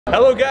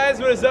Hello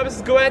guys, what is up? This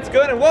is Pax East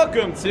and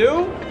welcome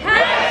to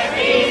Pax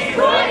East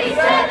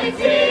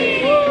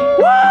 2017!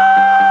 Woo!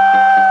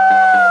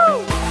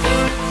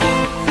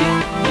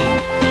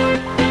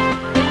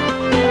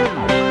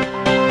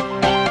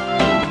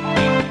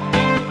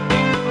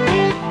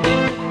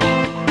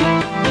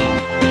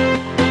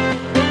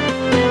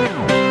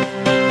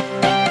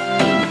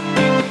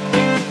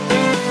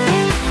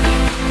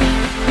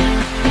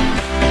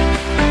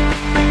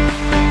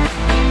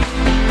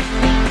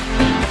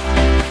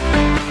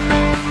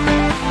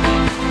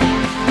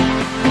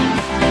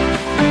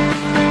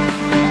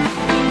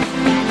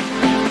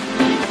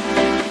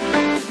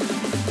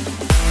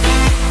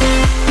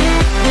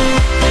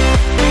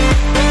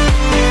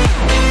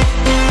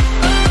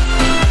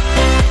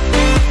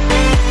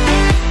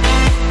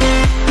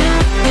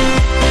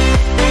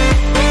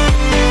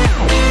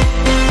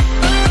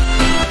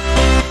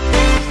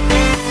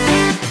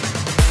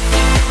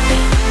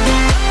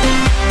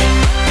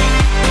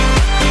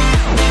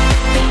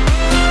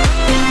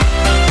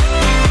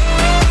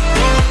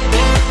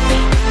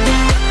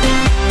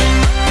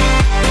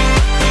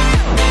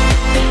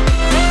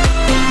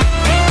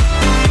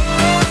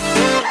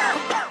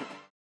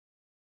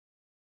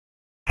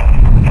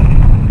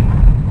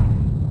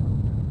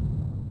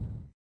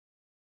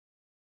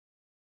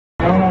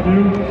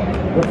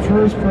 The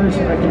first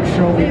person that can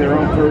show me their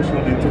own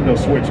personal Nintendo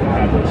Switch can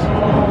have this.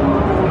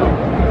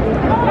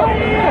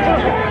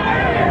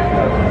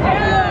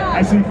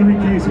 I see 3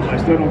 cases, I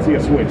still don't see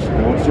a Switch.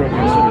 No one's showing me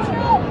a Switch yet.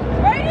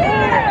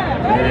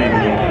 There you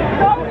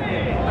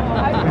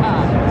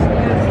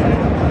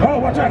go. Oh,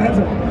 watch out, heads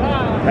up.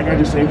 That guy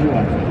just saved your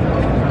life.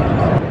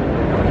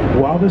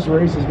 While this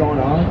race is going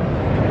on,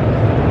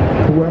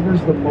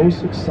 whoever's the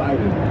most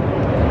excited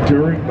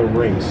during the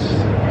race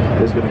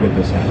is going to get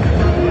this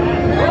hat.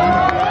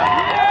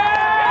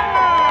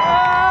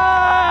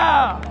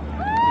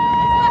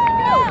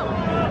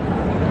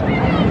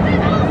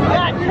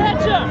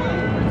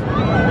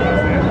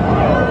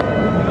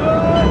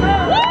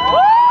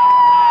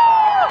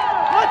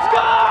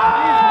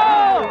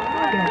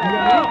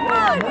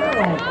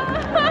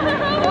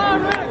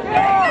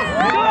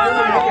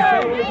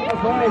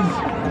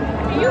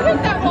 You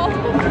hit that wall. You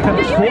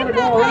hit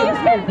that wall.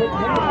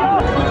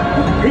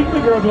 The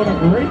girls doing a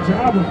great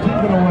job of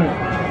keeping away.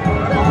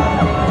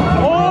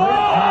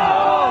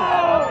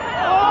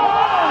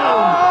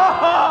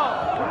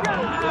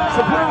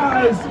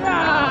 Surprise!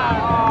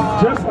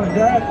 Just like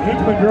that,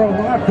 the girl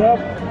locked up.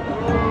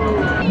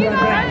 You did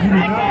not.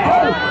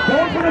 Oh,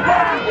 going for the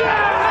button!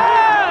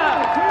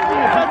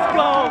 Let's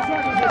go!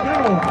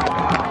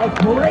 A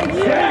great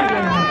save.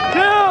 2,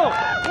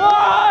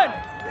 1,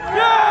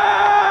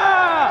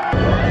 yeah!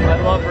 I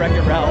love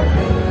Wreck-It Ralph.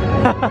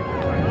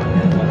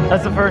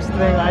 That's the first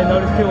thing I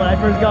noticed too when I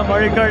first got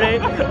Mario Kart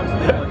 8.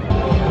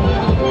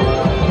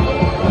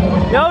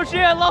 Yoshi,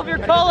 I love your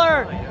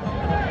color!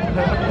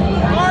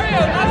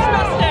 Mario,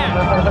 not Smash.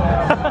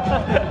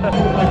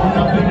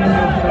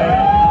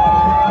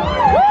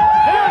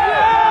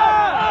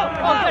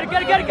 Oh, get it! Get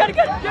it!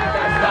 Turn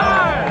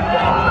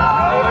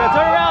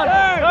around!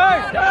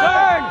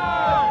 Turn!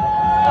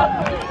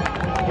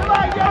 Come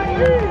on,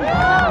 Yoshi!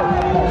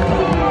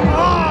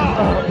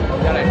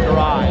 Gotta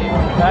drive.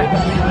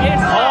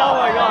 Yes. Oh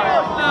my God!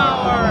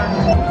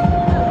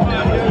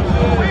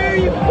 Where are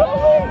you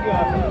going?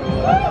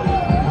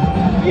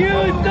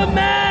 Use the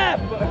map.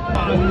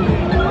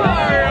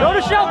 Throw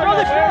the shell. Throw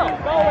the shell.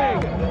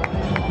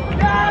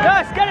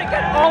 Yes, get it.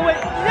 Oh wait.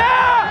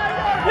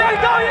 Yeah! There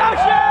you go,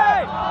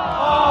 Yoshi!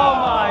 Oh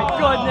my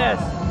goodness!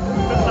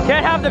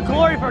 Can't have the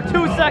glory for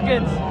 2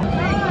 seconds.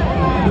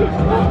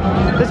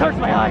 This hurts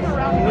my eyes.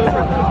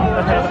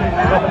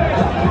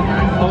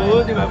 I'm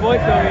losing my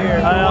voice over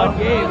here. One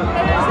game.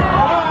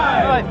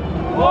 5,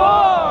 4,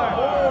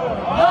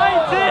 19.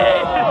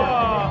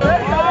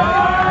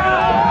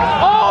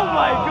 Oh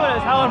my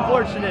goodness, how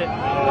unfortunate.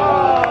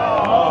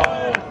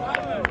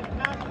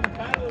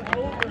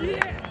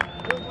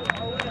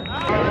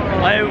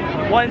 I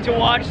wanted to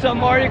watch some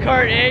Mario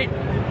Kart 8,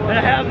 but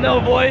I have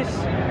no voice.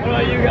 What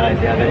about you guys?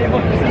 Do you have any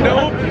voices?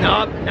 Nope,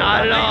 not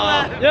at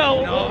all.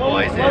 No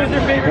voices. What was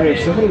your favorite game?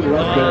 Hey, somebody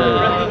left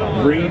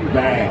their green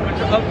bag.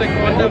 I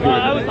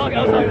was talking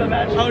about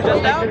match. Oh,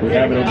 just now? We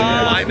have it on the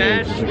My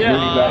match?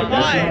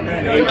 Mine.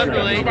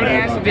 Definitely.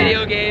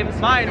 Video games.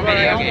 Mine.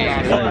 Video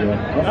games. I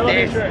love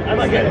your shirt. I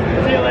like it.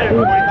 See you later.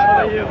 What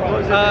about you? What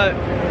was it?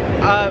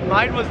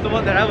 Mine was the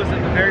one that I was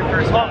in the very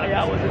first one. Oh,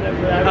 yeah, I wasn't there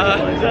for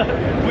that.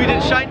 We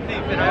did Shine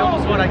Thief and I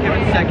almost won. I came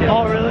in second.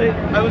 Oh, really?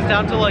 I was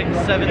down to like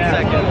 7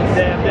 seconds.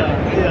 Damn,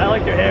 yeah. I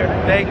like your hair.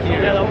 Thank you.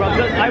 Yeah, no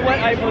problem.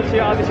 I was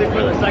here obviously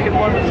for the second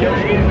one with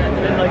Yoshi and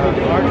then like the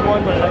March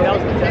one, but like, that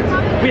was intense.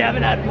 We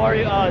haven't had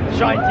Mario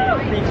Shine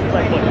Thief since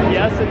like what,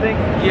 DS I think?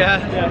 Yeah.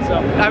 Yeah, so.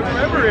 I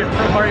remember it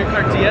from Mario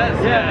Kart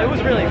DS. Yeah, it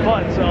was really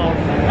fun, so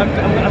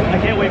I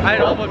can't wait for I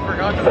had all but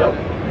forgotten about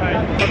it. Alright,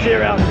 I'll see you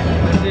around.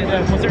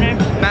 Yeah, what's your name?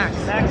 Max.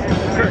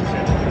 Kurt.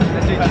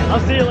 Nice to meet you.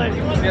 I'll see you later.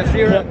 Yeah, see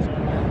you around.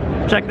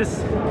 Check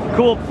this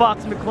cool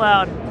Fox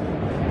McCloud.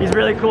 He's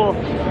really cool.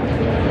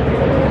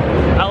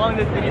 How long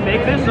long did you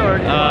make this, or?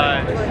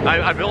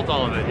 I built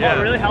all of it. Yeah.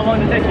 Oh, really? How long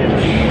did it take you?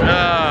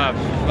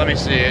 Let me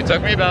see. It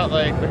took me about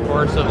like the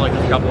course of like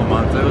a couple of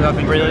months. It was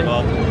nothing really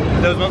involved.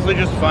 It was mostly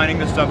just finding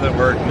the stuff that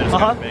worked and just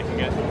kind of making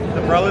it.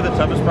 Probably the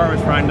toughest part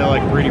was trying to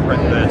like 3D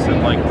print this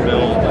and like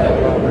build.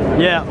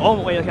 Yeah.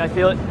 Oh wait, can I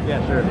feel it?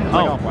 Yeah, sure.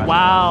 Oh,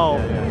 wow.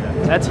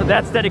 Yeah.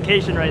 That's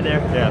dedication right there.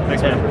 Yeah.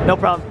 Thanks, man. No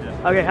problem.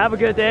 Yeah. Okay. Have a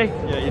good day.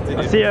 Yeah, you too.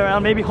 I'll see you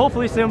around, maybe,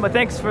 hopefully soon. But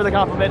thanks for the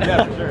compliment.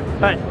 Yeah, for sure. All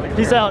right.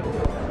 Peace out.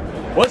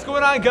 What's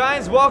going on,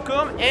 guys?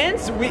 Welcome and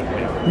sweet.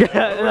 What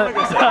am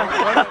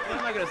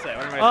I gonna say?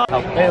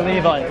 Hey,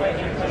 Levi.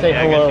 Say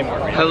hello.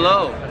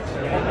 Hello.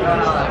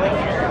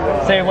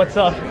 Say what's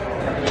up.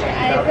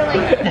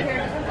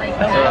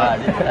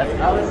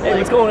 Hey,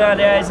 what's going on,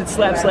 guys? It's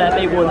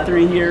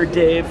Slap813 here,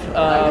 Dave. Here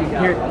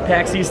at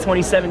Pax East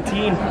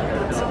 2017.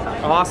 It's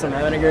awesome,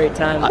 having a great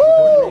time. Woo!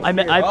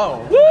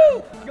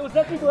 Woo! Yo, is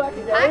that people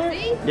acting down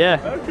here?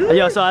 Yeah.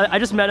 Yo, so I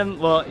just met him.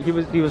 Well, he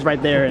was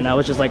right there, and I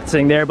was just like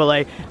sitting there. But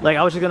like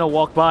I was just gonna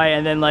walk by,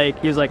 and then like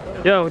he was like,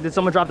 "Yo, did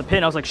someone drop the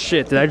pin?" I was like,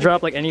 "Shit, did I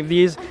drop like any of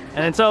these?"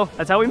 And then so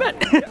that's how we met.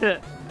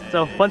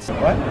 So fun stuff.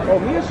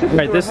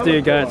 Right, this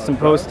dude got some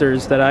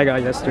posters that I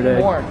got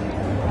yesterday.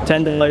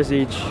 $10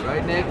 each.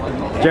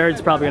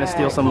 Jared's probably gonna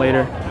steal some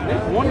later.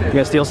 You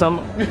gonna steal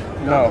some?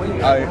 No,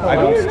 I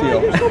don't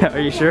steal. Are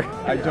you sure?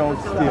 I don't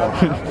steal.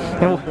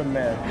 I'm a good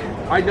man.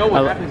 I know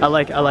what happened. I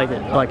like it. I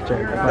like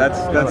Jared. That's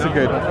a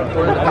good.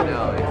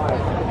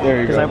 There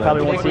you go. Because I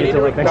probably won't see you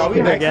until like next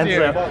year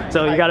again.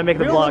 So you got to make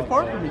the vlog.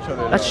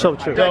 That's so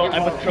true. So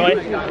I'm with Troy.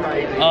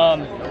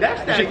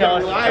 You should tell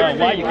us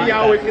why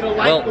you came back.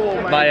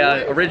 Well,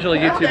 my original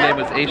YouTube name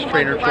was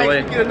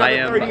AceTrainerTroy. I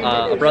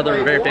am a brother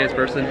of a very famous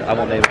person. I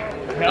won't name him.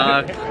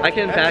 I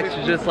came back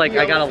to just like,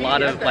 I got a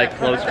lot of like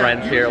close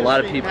friends here, a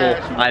lot of people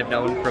I've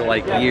known for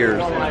like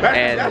years,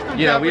 and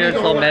you know, we just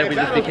all met, we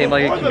just became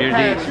like a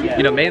community,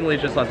 you know, mainly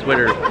just on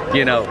Twitter,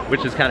 you know,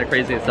 which is kind of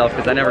crazy itself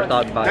because I never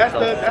thought about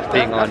myself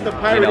being on,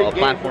 you know, a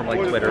platform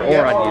like Twitter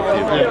or on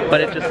YouTube,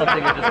 but it's just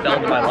something that just fell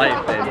into my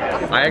life, and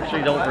I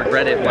actually don't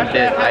regret it one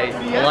bit.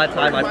 A lot of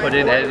time I put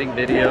in editing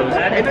videos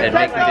and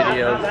making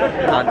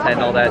videos,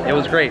 content, all that. It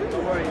was great.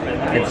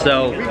 And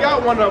so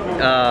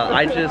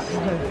I just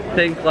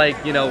think like,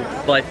 you know,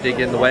 life did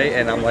get in the way,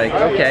 and I'm like,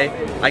 okay,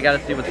 I gotta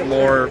see what's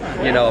more,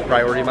 you know, a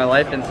priority in my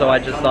life. And so I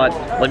just thought,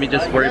 let me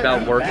just worry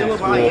about work and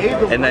school,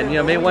 and then, you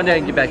know, maybe one day I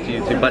can get back to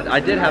YouTube. But I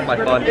did have my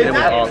fun, and it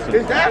was awesome.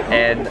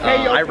 And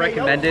I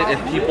recommend it if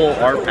people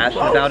are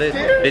passionate about it.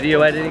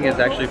 Video editing is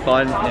actually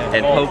fun,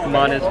 and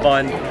Pokemon is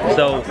fun.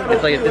 So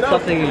it's like, if it's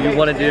something you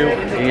want to do,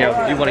 you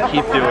know, you want to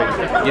keep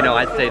doing, you know,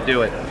 I'd say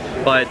do it.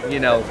 But, you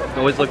know,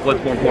 always look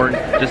what's more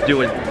important, just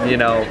do it, you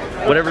know,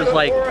 whatever's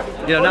like,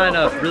 you know, not in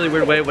a really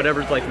weird way,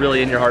 whatever's like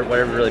really in your heart,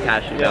 whatever you're really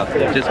passionate about,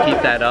 just keep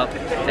that up.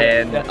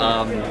 And,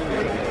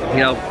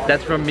 you know,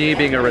 that's from me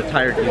being a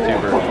retired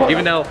YouTuber,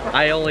 even though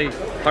I only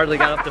hardly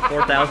got up to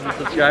 4,000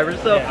 subscribers,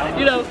 so,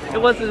 you know,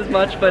 it wasn't as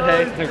much, but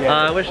hey,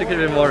 I wish it could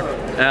have been more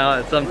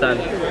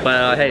sometimes.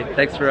 But hey,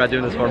 thanks for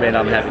doing this for me, and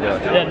I'm happy to do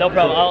it. Yeah, no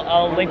problem.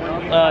 I'll link,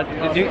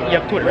 you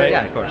have Twitter, right?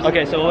 Yeah, of course.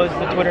 Okay, so what was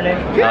the Twitter name?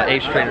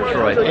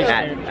 AceTrainerTroy,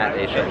 at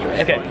AceTrainerTroy.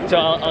 Okay, so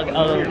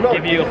I'll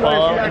give you a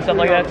follow and stuff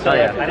like that. So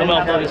I'm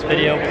gonna upload this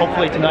video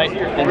hopefully tonight,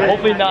 and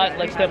hopefully not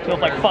like step till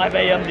like 5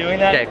 a.m. doing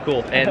that. Okay,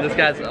 cool. And this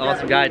guy's an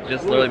awesome guy.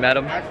 Just literally met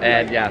him,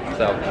 and yeah,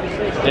 so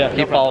yeah,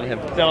 keep following him.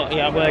 So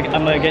yeah, I'm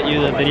gonna get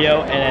you the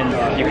video,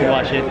 and you can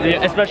watch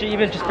it, especially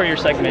even just for your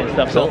segment and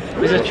stuff. So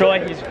this is Troy.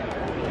 He's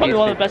probably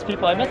one of the best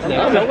people I met today.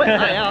 So,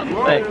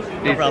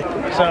 no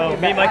problem. So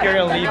me and Mikey are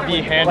gonna leave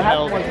the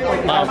handheld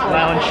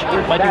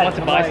lounge. Mikey wants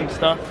to buy some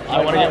stuff.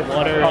 I want to get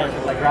water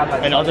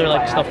and other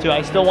like stuff too.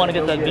 I still want to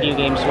get that video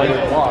game swing.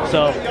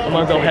 So I'm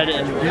gonna go ahead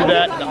and do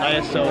that. The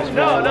ISO is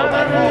really low.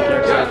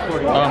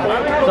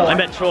 So I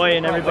met Troy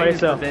and everybody.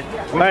 So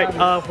all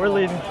right, we're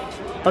leaving.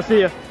 I'll see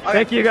you.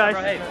 Thank you guys.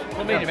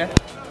 We'll meet you, man.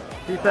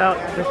 Peace out.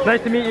 It's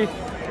nice to meet you.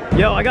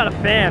 Yo, I got a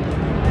fan.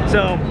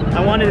 So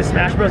I wanted a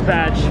Smash Bros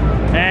badge,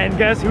 and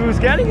guess who's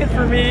getting it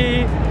for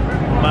me?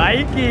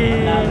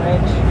 Mikey.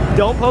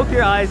 Don't poke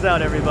your eyes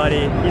out,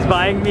 everybody. He's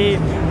buying me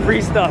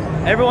free stuff.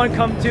 Everyone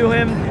come to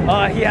him.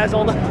 He has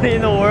all the money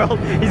in the world.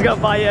 He's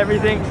gonna buy you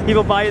everything. He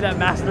will buy you that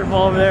Master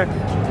Ball over there.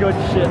 Good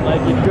shit,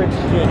 Mikey. Good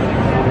shit.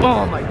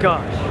 Oh my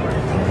gosh.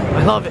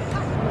 I love it.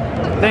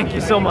 Thank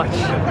you so much.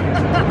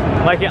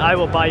 Mikey, I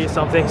will buy you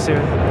something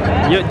soon.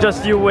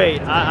 You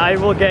wait. I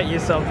will get you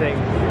something.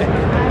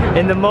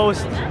 In the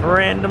most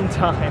random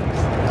times.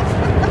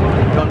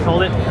 You want to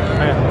hold it?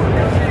 Okay.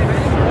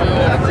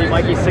 See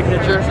Mikey's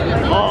signature.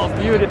 Oh,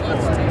 beautiful.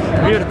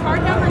 Beautiful.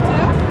 Card number 2?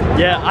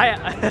 Yeah,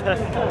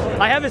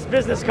 I have his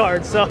business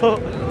card, so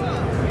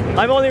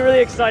I'm only really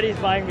excited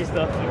he's buying me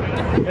stuff.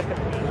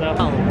 So,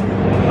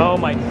 oh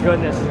my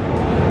goodness.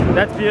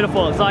 That's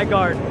beautiful.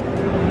 Zygarde.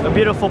 A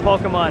beautiful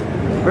Pokemon.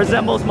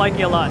 Resembles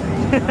Mikey a lot.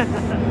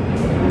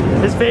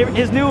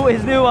 his new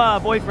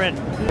boyfriend.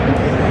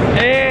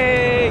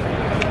 Hey!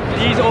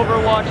 These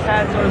Overwatch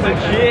hats are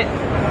legit.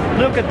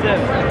 Look at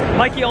them.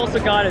 Mikey also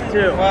got it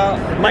too. Well,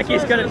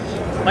 Mikey's gonna.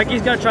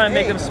 Mikey's gonna try and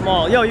make them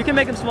small. Yo, you can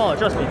make them smaller,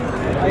 trust me.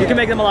 You can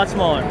make them a lot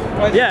smaller.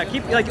 Yeah,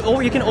 keep like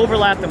you can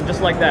overlap them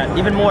just like that,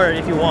 even more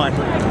if you want.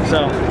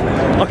 So,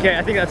 okay,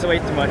 I think that's way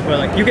too much, but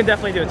like you can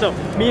definitely do it. So,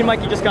 me and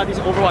Mikey just got these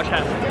Overwatch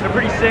hats. They're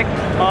pretty sick.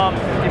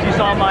 If you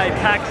saw my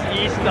PAX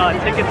East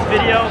tickets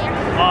video,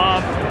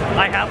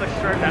 I have a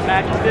shirt that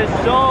matches this,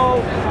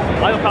 so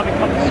I'll probably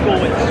come to school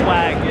with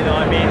swag, you know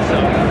what I mean? So,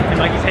 and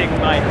Mikey's taking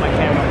my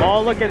camera.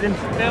 Oh, look at him.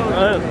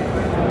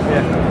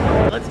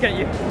 Yeah. Let's get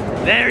you.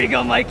 There you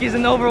go, Mikey's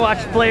an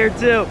Overwatch player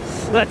too.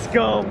 Let's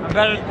go. I'm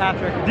better than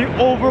Patrick. The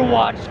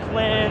Overwatch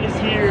clan is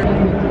here.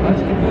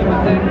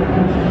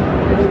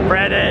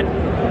 Brandon.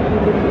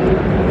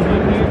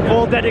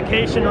 Full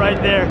dedication right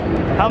there.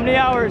 How many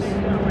hours?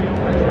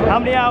 How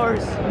many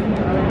hours?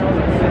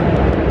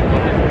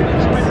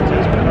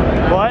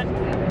 What?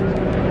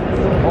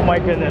 Oh my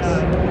goodness.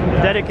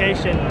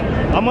 Dedication.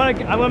 I'm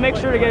gonna make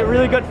sure to get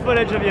really good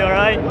footage of you,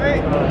 alright?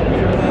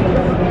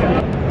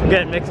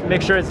 Again,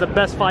 make sure it's the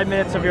best 5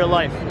 minutes of your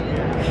life.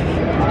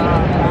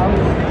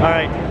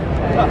 Alright.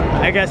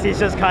 I guess he's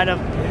just kind of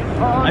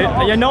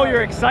I know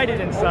you're excited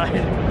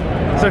inside.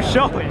 So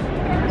show it.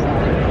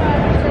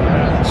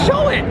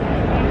 Show it!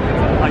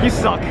 Oh, you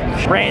suck.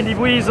 Randy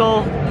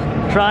Weasel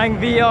trying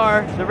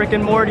VR, the Rick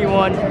and Morty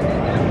one,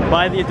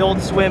 by the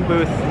Adult Swim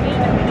booth.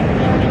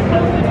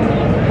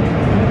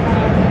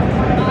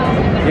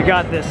 You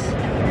got this.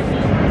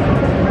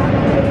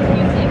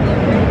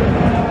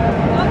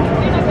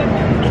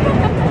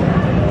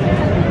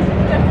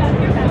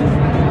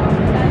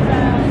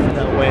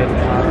 No way.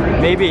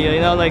 Maybe, you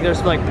know, like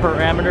there's like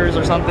parameters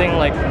or something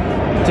like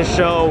to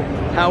show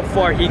how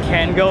far he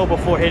can go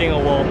before hitting a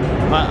wall.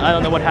 I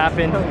don't know what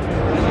happened.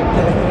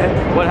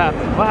 What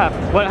happened? What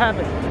happened? What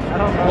happened? I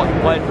don't know.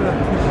 What?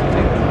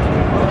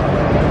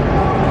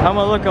 I'm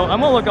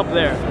gonna look up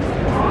there.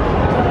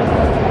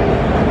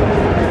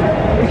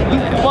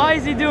 Why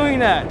is he doing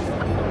that?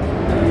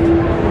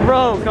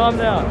 Bro, calm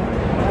down.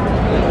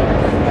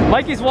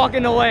 Mikey's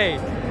walking away.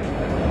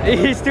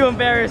 He's too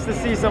embarrassed to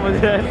see some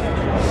of this.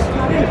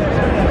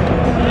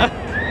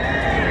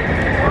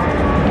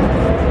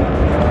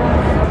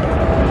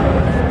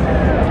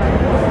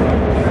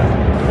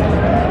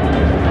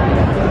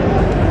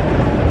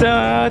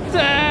 Da,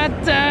 da,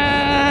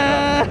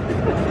 da.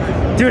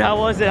 Dude, how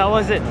was it? How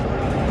was it?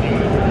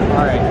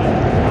 Alright.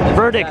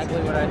 Verdict.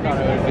 Exactly what I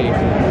thought it would be.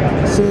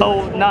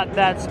 So not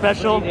that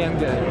special. Pretty damn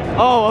good.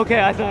 Oh,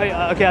 okay. I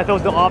thought it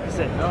was the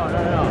opposite.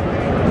 No.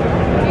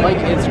 Like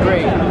it's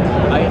great.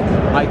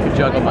 I could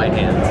juggle my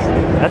hands.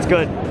 That's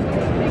good.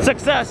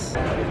 Success.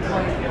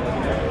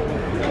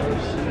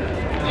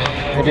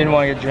 I didn't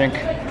want to get a drink,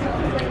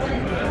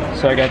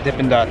 so I got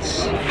Dippin'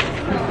 Dots.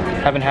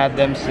 Haven't had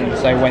them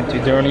since I went to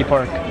Durham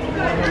Park,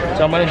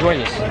 so I'm gonna enjoy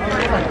this.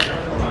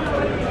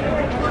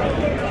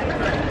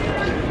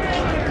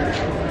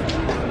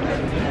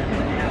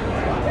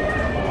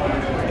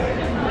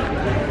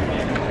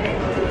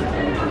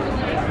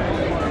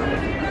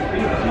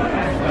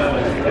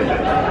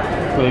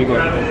 Really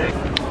good.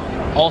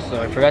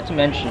 Also, I forgot to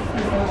mention,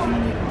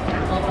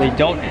 they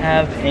don't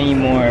have any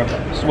more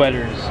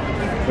sweaters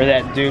where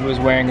that dude was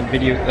wearing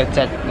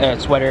a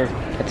sweater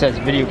that says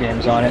video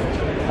games on it.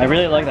 I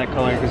really like that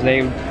color because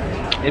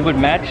it would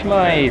match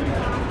my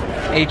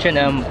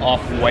H&M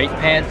off-white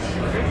pants,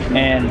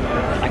 and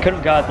I could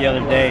have got it the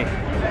other day,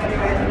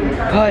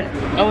 but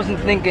I wasn't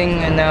thinking,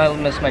 and now I'll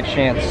miss my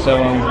chance.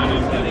 So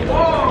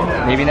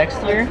maybe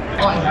next year.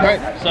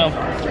 Alright, so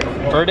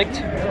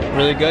verdict.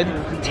 Really good.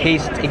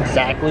 Tastes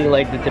exactly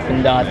like the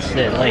Dippin' Dots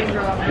at like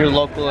your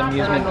local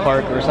amusement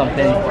park or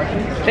something.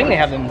 I think they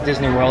have them in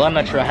Disney World. I'm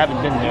not sure. I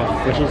haven't been there,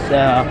 which is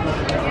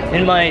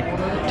in my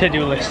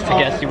to-do list, I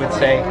guess you would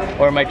say,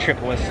 or my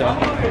trip list. So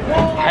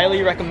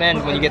highly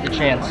recommend when you get the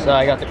chance.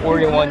 I got the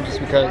Oreo one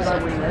just because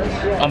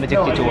I'm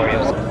addicted to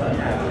Oreos.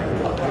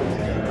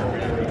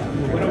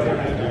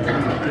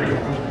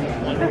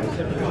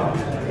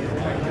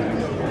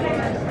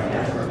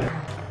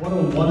 What a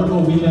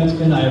wonderful weekend it's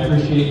been. I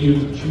appreciate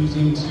you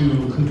choosing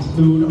to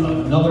conclude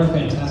another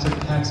fantastic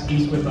PAX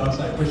East with us.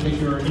 I appreciate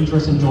your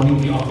interest in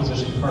joining the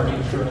opposition party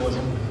of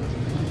journalism.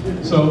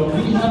 So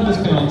we have this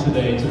panel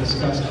today to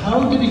discuss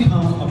how to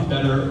become a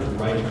better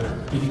writer,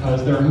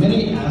 because there are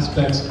many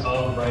aspects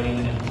of writing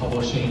and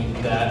publishing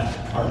that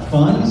are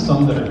fun,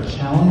 some that are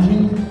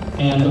challenging,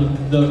 and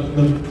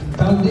the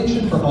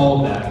foundation for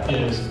all of that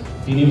is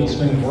being able to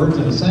string words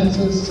into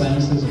sentences,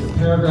 sentences into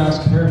paragraphs,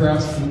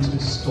 paragraphs into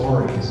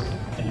stories,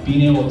 and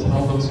being able to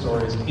tell those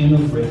stories in a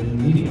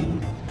written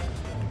medium.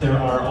 There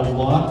are a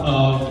lot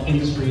of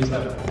industries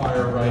that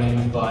require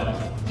writing, but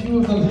few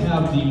of them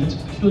have the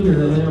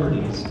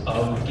peculiarities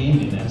of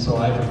gaming, and so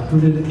I've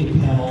recruited a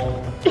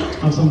panel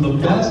of some of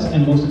the best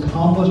and most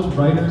accomplished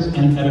writers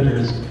and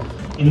editors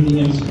in the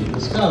industry to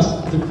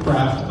discuss the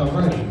craft of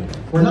writing.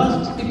 We're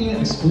not speaking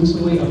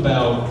exclusively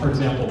about, for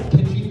example,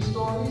 pitching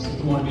stories, if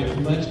you want to be a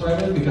freelance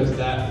writer, because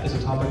that is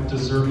a topic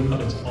deserving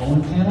of its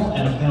own panel,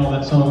 and a panel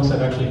that some of us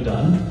have actually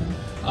done.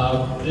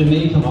 It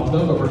may come up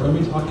though, but we're going to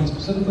be talking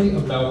specifically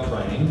about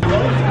writing.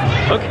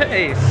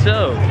 Okay,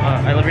 so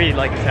I really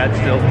like this hat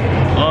still.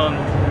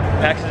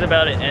 PAX is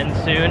about to end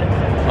soon.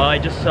 I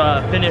just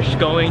finished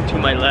going to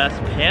my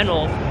last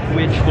panel,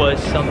 which was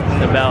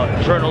something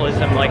about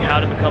journalism, like how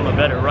to become a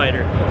better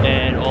writer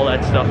and all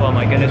that stuff. Oh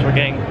my goodness, we're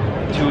getting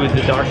to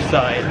the dark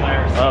side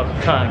of,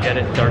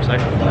 dark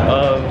side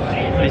of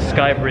the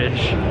Sky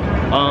Bridge.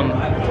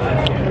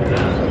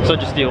 So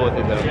just deal with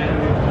it though.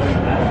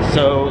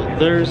 So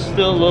there's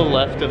still a little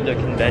left of the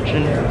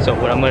convention. So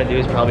what I'm gonna do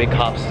is probably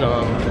cop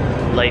some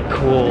like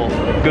cool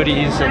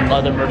goodies and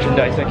other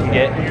merchandise I can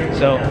get.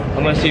 So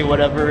I'm gonna see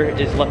whatever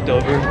is left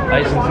over.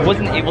 I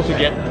wasn't able to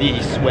get the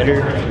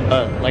sweater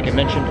like I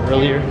mentioned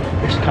earlier,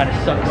 which kind of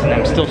sucks, and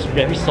I'm still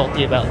very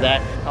salty about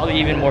that. Probably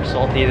even more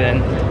salty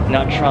than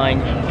not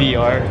trying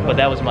VR, but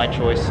that was my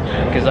choice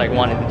because I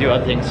wanted to do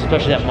other things,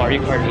 especially that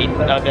Mario Kart 8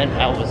 event.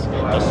 I was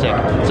sick.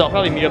 So I'll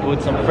probably meet up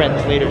with some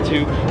friends later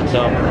too.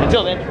 So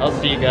until then, I'll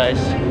see you guys.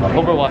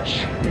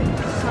 Overwatch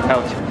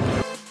out.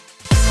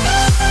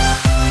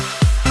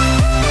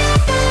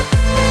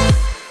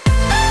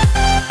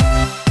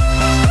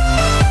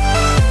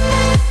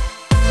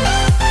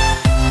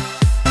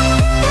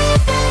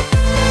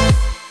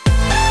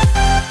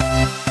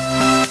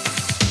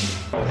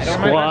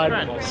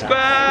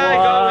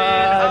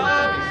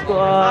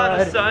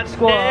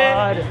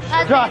 Squad.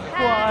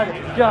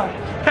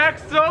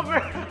 Pax over.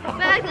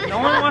 No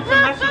one wants to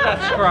mess with that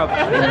scrub.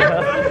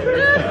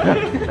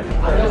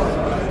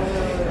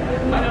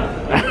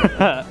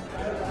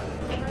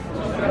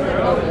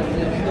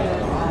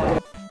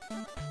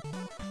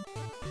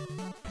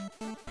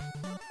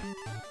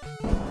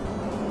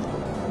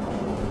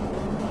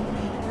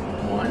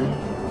 One,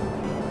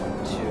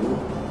 two,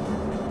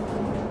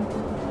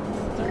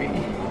 three.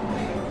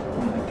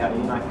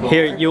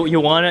 Here, you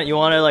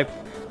wanna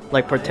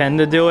like pretend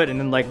to do it and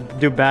then like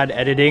do bad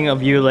editing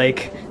of you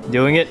like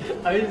doing it?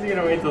 I'm just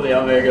gonna wait till the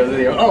elevator goes and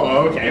you go,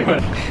 oh, okay.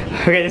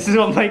 Okay, this is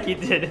what Mikey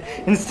did.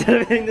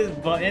 Instead of hitting this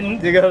button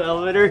to go to the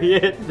elevator, he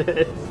hit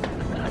this.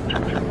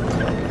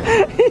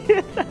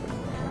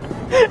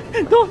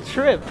 Don't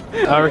trip.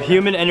 Our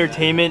human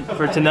entertainment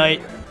for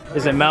tonight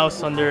is a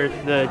mouse under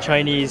the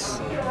Chinese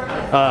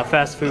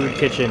fast food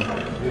kitchen.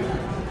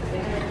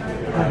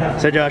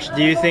 So Josh,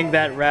 do you think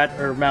that rat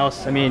or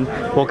mouse,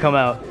 will come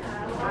out?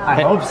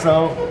 I hope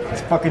so.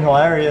 It's fucking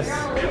hilarious.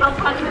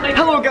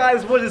 Hello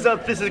guys, what is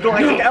up? This is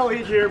Galactic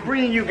Elliot here,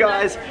 bringing you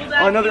guys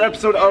another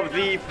episode of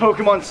the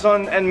Pokemon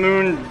Sun and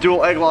Moon Dual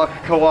Egglock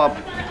Co-op.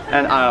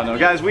 And I don't know,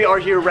 guys, we are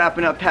here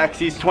wrapping up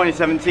PAX East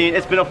 2017.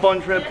 It's been a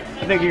fun trip.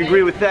 I think you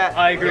agree with that.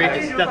 I agree.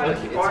 It's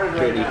definitely.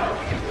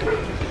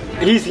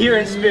 He's here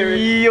in spirit.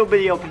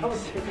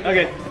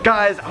 Okay.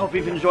 Guys, I hope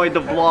you've enjoyed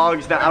the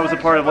vlogs that I was a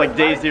part of, like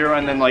day 0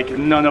 and then like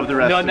none of the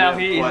rest. No, now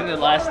he's in the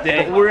last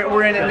day.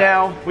 We're in it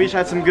now. We just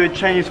had some good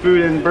Chinese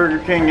food and Burger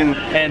King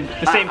and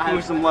the same food. I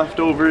have some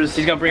leftovers.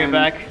 He's gonna bring it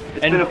back.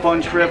 It's been a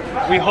fun trip.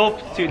 We hope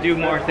to do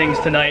more things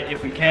tonight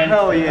if we can.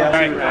 Hell yeah. All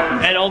right.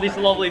 And all these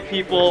lovely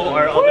people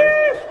are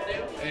other.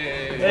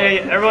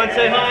 Hey, everyone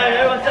say hi.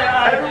 Everyone say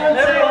hi. Everyone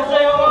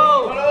say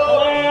hello.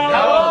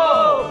 Hello.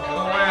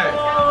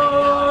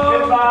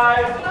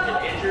 Goodbye.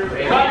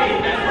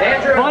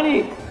 Andrew.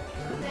 Funny.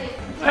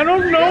 I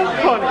don't know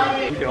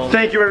funny.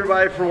 Thank you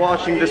everybody for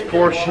watching this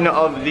portion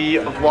of the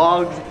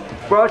vlogs.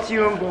 Brought to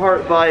you in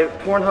part by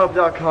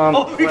Pornhub.com.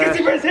 Oh, you can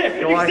see Red's hair.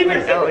 You can see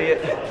Red's hair.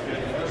 Elliot.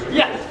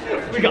 Yes,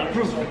 we got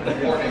proof.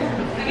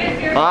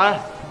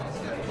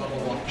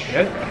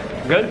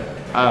 Good?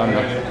 I don't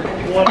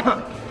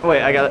know.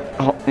 Wait, I got it.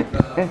 Oh.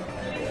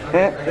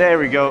 There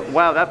we go.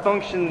 Wow, that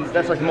functions,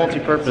 that's like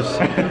multi-purpose.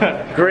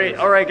 Great.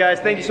 All right, guys,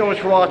 thank you so much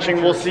for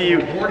watching. We'll see you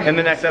in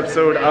the next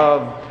episode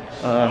of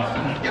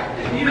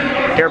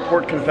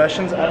Airport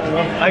Confessions. I don't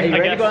know. Are you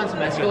ready to go on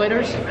some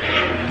escalators?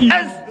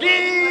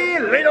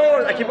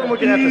 Escalators! I keep on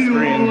looking at the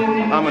screen.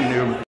 I'm a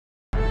noob.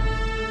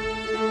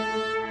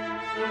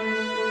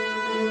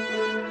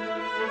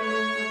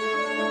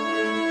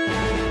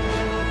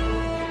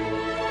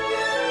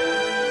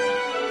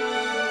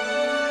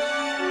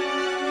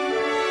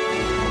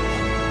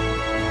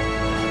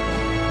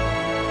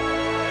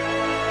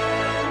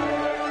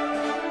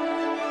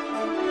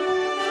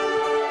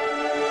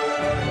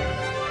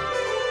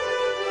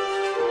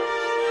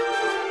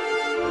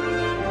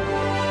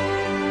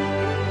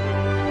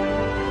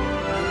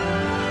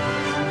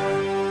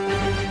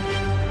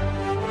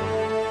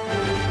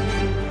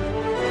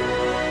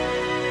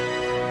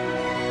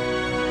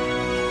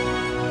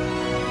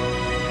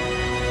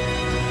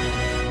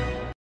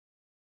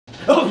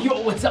 Oh,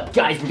 yo, what's up,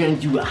 guys? We're gonna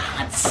do a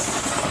hot,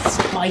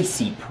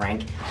 spicy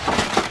prank.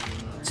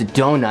 It's a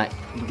donut.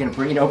 We're gonna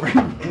bring it over.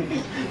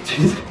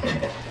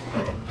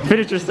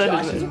 Finish your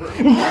sentence.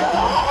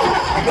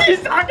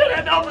 He's not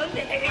gonna know the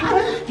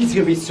name. He's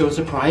gonna be so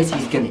surprised.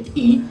 He's gonna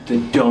eat the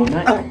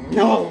donut. Oh,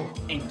 no.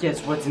 And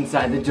guess what's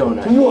inside the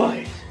donut?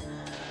 What?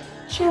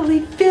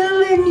 Jelly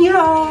filling, yo.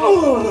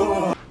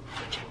 Oh.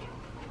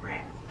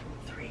 Red,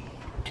 3,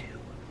 2,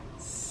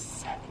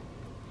 7.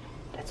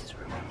 That's his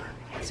room number.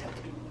 Except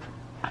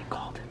I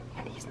called him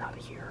and he he's not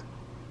here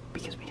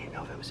because we didn't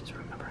know if it was his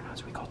room number or not,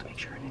 so we called to make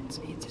sure, and it's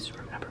his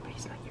room number, but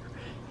he's not here.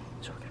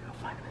 So we're gonna go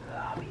find him in the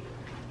lobby.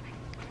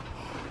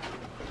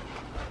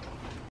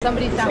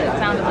 Somebody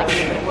sounded like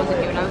it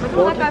wasn't you, and I was like,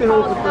 well, that guy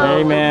follows the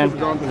Hey man,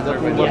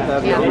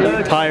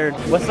 Yeah. tired.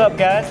 What's up,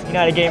 guys?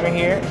 UnitedGamer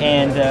here,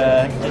 and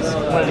just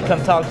wanted to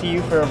come talk to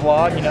you for a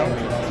vlog. You know,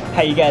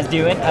 how you guys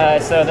doing?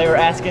 So they were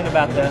asking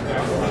about the,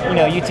 you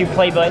know, YouTube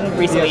play button.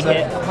 Recently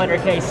hit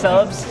 100K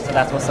subs, so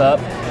that's what's up.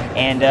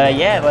 And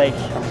yeah, like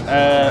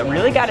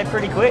really got it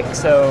pretty quick.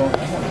 So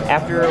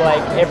after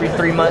like every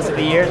 3 months of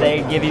the year,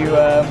 they give you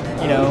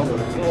you know,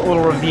 a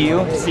little review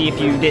to see if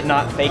you did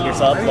not fake your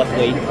subs.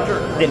 Luckily,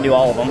 didn't do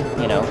all of them.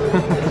 You know,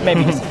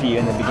 maybe just a few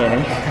in the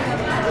beginning.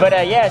 But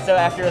yeah, so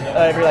after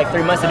every like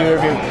 3 months, they do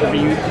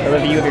a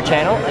review of your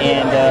channel,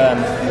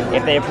 and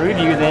if they approve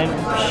you, then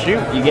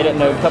shoot, you get it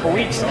in a couple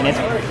weeks, and it's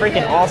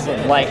freaking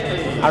awesome. Like,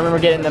 I remember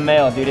getting it in the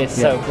mail, dude. It's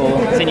so cool.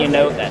 Send you a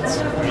note that's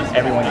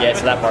everyone gets,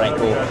 so that part ain't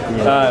cool.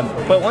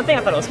 But one thing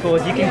I thought was cool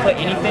is you can put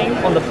anything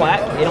on the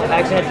plaque. It don't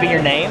actually have to be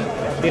your name.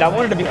 Dude, I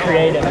wanted to be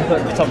creative and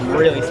put something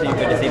really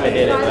stupid to see if they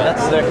did it. But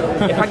that's sick.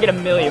 If I get a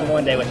million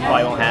one day, which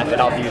probably won't happen,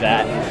 I'll do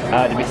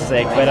that to be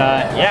sick. But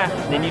yeah,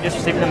 then you just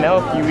receive it in the mail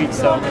a few weeks,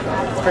 so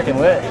it's freaking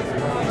lit.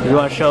 You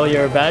want to show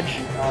your badge?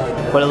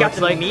 What it looks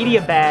like?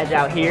 Media badge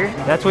out here.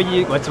 That's what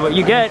you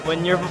get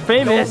when you're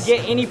famous. Don't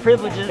get any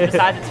privileges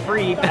besides it's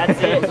free. That's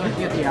it.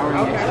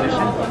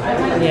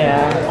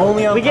 Yeah.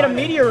 Only on we get a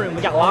media room.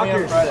 We got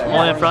lockers.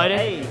 Only on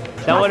Friday?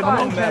 That would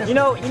have been. You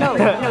know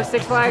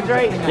Six Flags,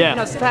 right? Yeah. You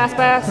know Fast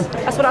Pass.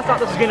 That's what I thought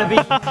this was gonna be.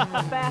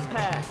 Fast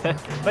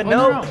Pass. But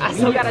no, I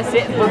still gotta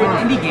sit and look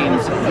at indie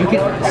games. You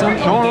can some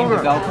indie game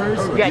developers.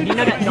 Yeah, you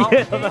know that.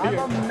 I'm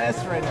a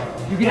mess right now.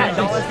 You can that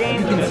Dollar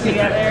game. You can skip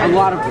a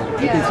lot of them.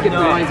 You can skip the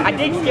lines. I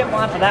did skip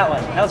one for that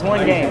one. That was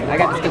one game. I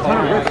got to skip a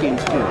ton of Rift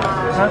games too.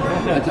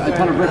 A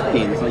ton of Rift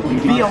games. Like you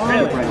can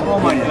Oh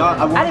my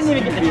god. I didn't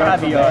even get to try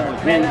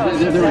VR. Man,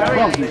 there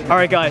were 12. All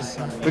right, guys,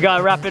 we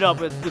gotta wrap it up.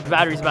 The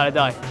battery's about to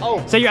die. Oh.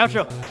 Say your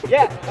outro.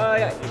 Yeah.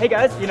 Hey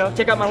guys, you know,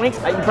 check out my links.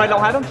 You probably don't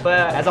have them,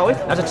 but as always,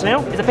 as a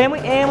channel, it's a family,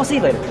 and we'll see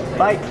you later.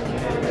 Bye.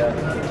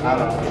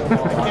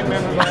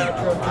 My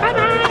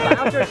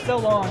outro is so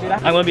long, dude.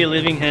 I'm gonna be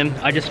leaving him.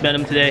 I just met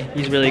him today.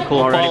 He's really cool.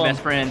 Already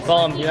best friends.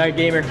 Follow him,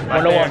 UnitedGamer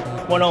 101.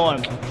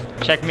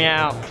 101. Check me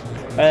out.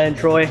 And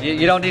Troy.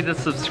 You don't need to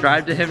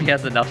subscribe to him. He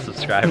has enough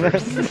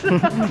subscribers.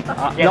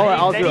 No,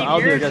 I'll do it. I'll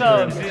do it. He's the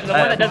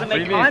one that doesn't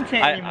make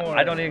content anymore.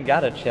 I don't even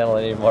got a channel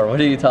anymore. What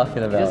are you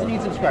talking about? He doesn't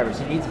need subscribers.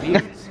 He needs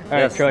views. All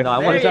right, Troy. No, I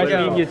want to start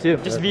seeing you too.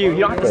 Just view. You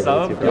don't have to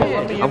sub.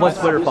 I want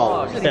Twitter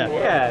followers.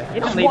 Yeah.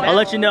 I'll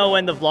let you know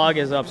when the vlog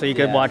is up so you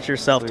can watch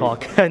yourself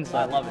talk. I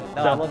love it.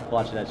 No, I love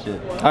watching that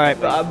shit. All right.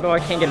 But I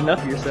can't get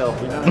enough of yourself,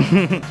 you know?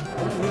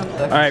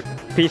 All right.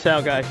 Peace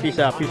out, guys. Peace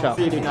out. Peace out.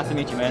 See you, dude. Nice to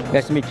meet you, man.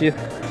 Nice to meet you.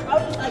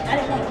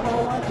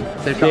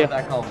 Safe travel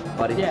back home,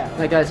 buddy. Yeah.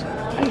 Bye, guys.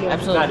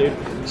 Absolutely. Bye,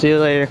 dude. See you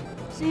later.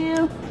 See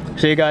you.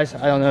 See you guys.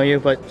 I don't know you,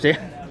 but see you.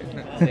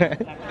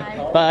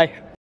 Bye.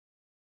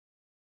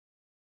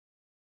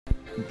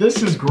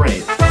 This is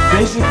great.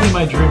 Basically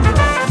my dream girl,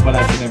 but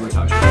I can never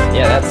touch her.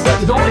 Yeah, that's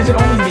Is it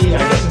only me? I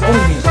guess it's only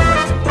me who's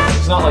somebody's nipple.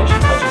 It's not like she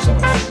touches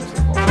someone else's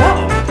nipple.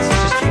 No, it's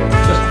just you.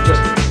 Just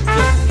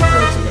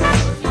her together.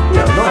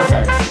 Yeah, no,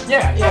 okay.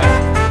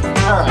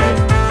 Yeah. All right.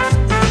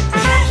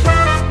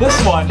 This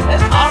one,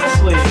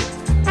 honestly,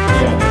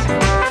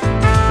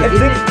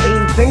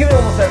 Think of it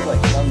almost as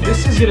like this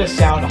is gonna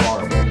sound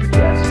horrible.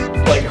 Yes.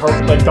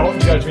 Like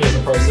don't judge me as a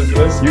person.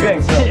 This You're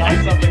getting so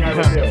not something I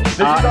would do. This is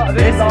on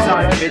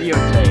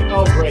videotape.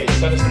 Oh great,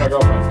 send this to my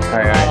girlfriend.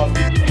 Alright.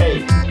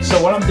 Hey,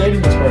 so when I'm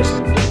dating this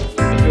person,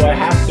 do I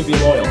have to be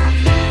loyal?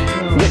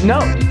 No,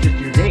 it's just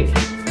your date.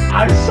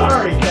 I'm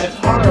sorry, that's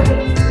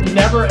horrible.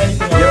 Never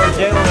anything else.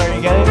 Yo, Jalen, are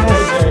you getting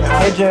this?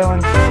 Hey,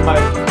 Jalen.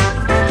 Like,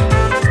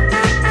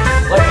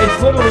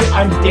 it's literally,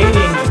 I'm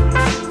dating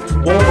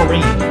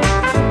Wolverine,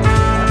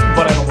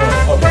 but I'm a woman.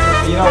 Okay,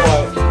 you know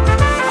what?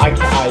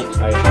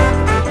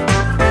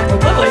 But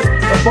literally,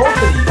 the both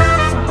of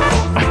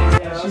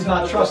these, she's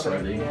not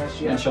trustworthy,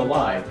 and she'll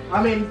lie.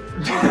 I mean,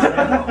 is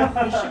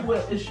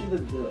she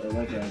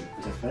like a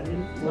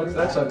defendant?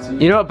 That's up to you.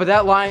 You know what, but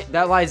that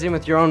lies in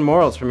with your own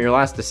morals from your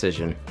last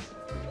decision.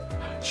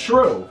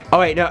 True. Oh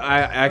wait, no, I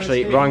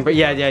actually wrong, but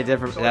yeah,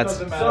 different. So That's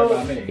it doesn't matter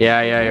about me.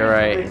 yeah, you're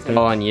right. It's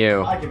all on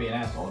you. I could be an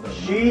asshole. It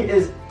doesn't She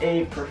is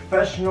a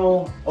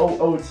professional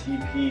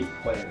OOTP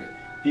player.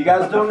 If you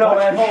guys don't know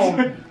at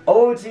home,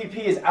 OOTP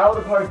is out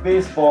of the park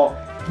baseball.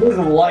 His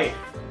life.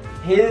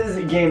 His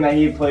game that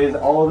he plays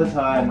all the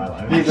time.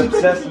 He's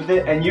obsessed with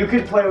it, and you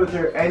could play with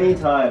her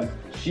anytime.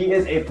 She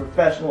is a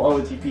professional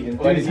OOTP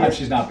enthusiast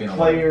she's not being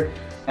player,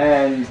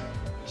 and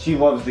she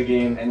loves the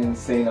game an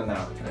insane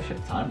amount. I should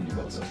have time to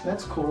do this.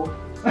 That's cool.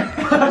 I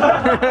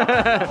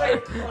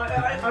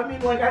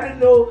mean, like, I didn't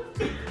know.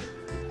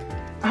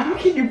 How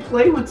can you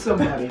play with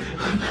somebody?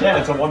 Yeah,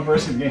 it's a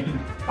one-person game.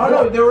 Oh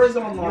no, there is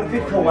online. You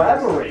could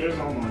collaborate. There's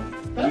online.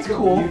 That's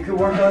cool. You could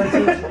work on a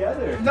team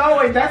together. No,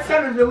 wait, that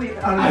sounded really.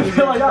 I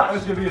feel like that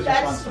was gonna be a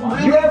response to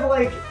mine. You have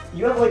like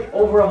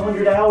over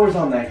 100 hours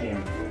on that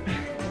game.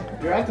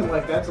 You're acting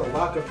like that's a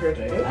lot compared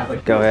to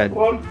it. Go ahead.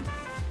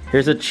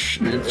 Here's a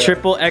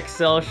triple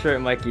XL shirt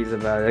Mikey's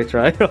about to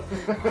try.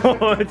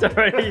 Oh, it's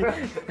already.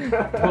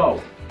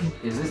 Whoa.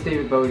 Is this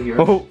David Bowie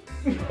here? Oh.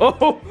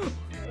 Oh.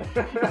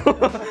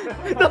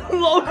 The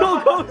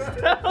logo goes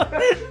down.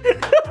 There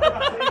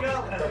you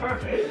go. That's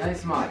perfect.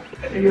 Nice mod.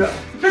 There you go.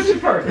 This is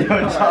perfect.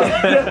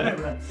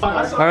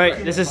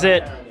 Alright, this is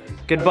it.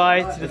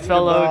 Goodbye to the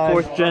fellow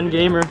 4th gen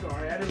gamer.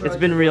 It's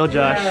been real,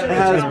 Josh. It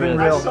has been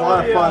real. A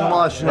lot of fun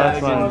watching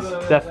that games.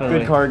 Definitely.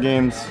 Good card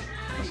games.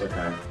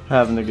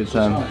 Having a good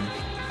time.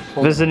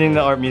 Visiting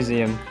the art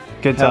museum.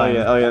 Good time.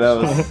 Oh yeah,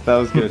 that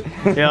was good.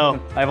 Yo,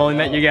 I've only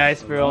met you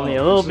guys for only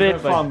a little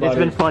bit, but it's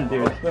been fun,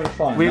 dude. It's been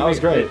fun. That was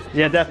great.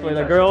 Yeah, definitely.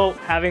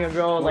 Having a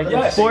girl like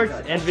in sports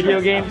and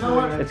video games,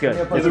 it's good.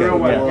 It's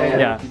good.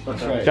 Yeah.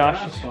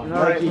 Josh,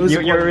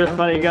 you're a real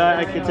funny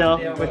guy. I can tell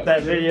with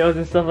that videos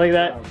and stuff like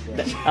that.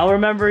 I'll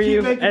remember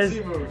you as.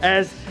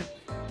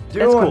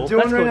 That's cool. Do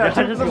it right now.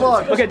 Do it for the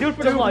vlog. Okay, do it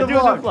for the vlog. Do it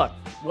for the vlog.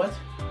 What?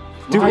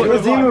 Do it for the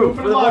vlog.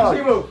 For the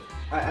vlog.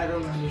 I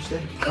don't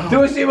understand.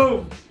 Do a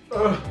C-move.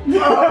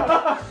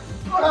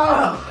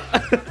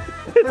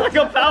 It's like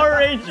a Power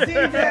Ranger.